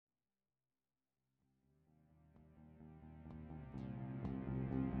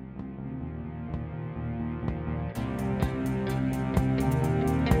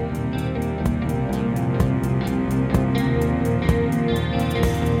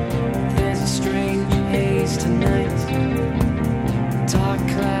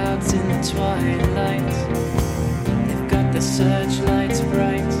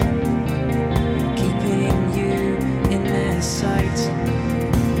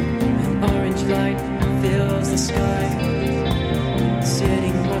the sky,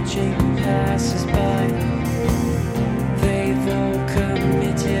 sitting watching passers-by. They've all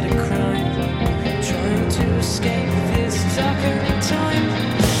committed a crime, trying to escape this darker time.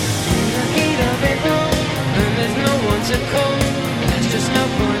 In the heat of it all, and there's no one to call, there's just no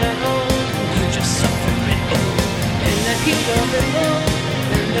point at all, you just suffer it all. In the heat of it all,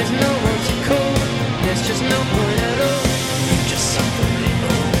 and there's no one to call, there's just no point at all, you just suffer it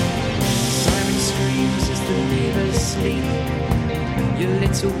all. Siren screams as the neighbours sleep, your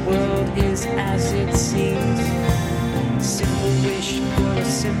little world is as it seems. Simple wish for a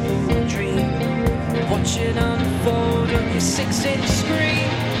simple dream, watch it unfold on your 6-inch screen.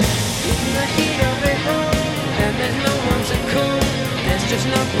 In the heat of it all, and there's no one to call, there's just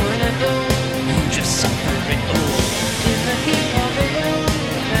no point at all, you just suffer it all. In the heat of it all,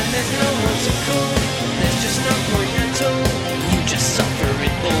 and there's no one to call, there's just no point at all, you just suffer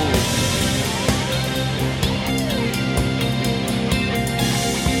it all.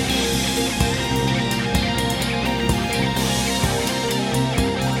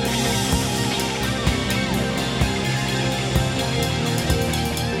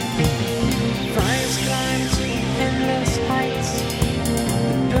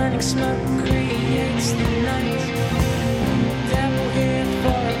 Smoke creates the night. Devil here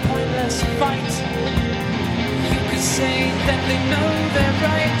for a pointless fight. You could say that they know they're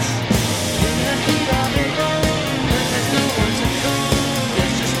right.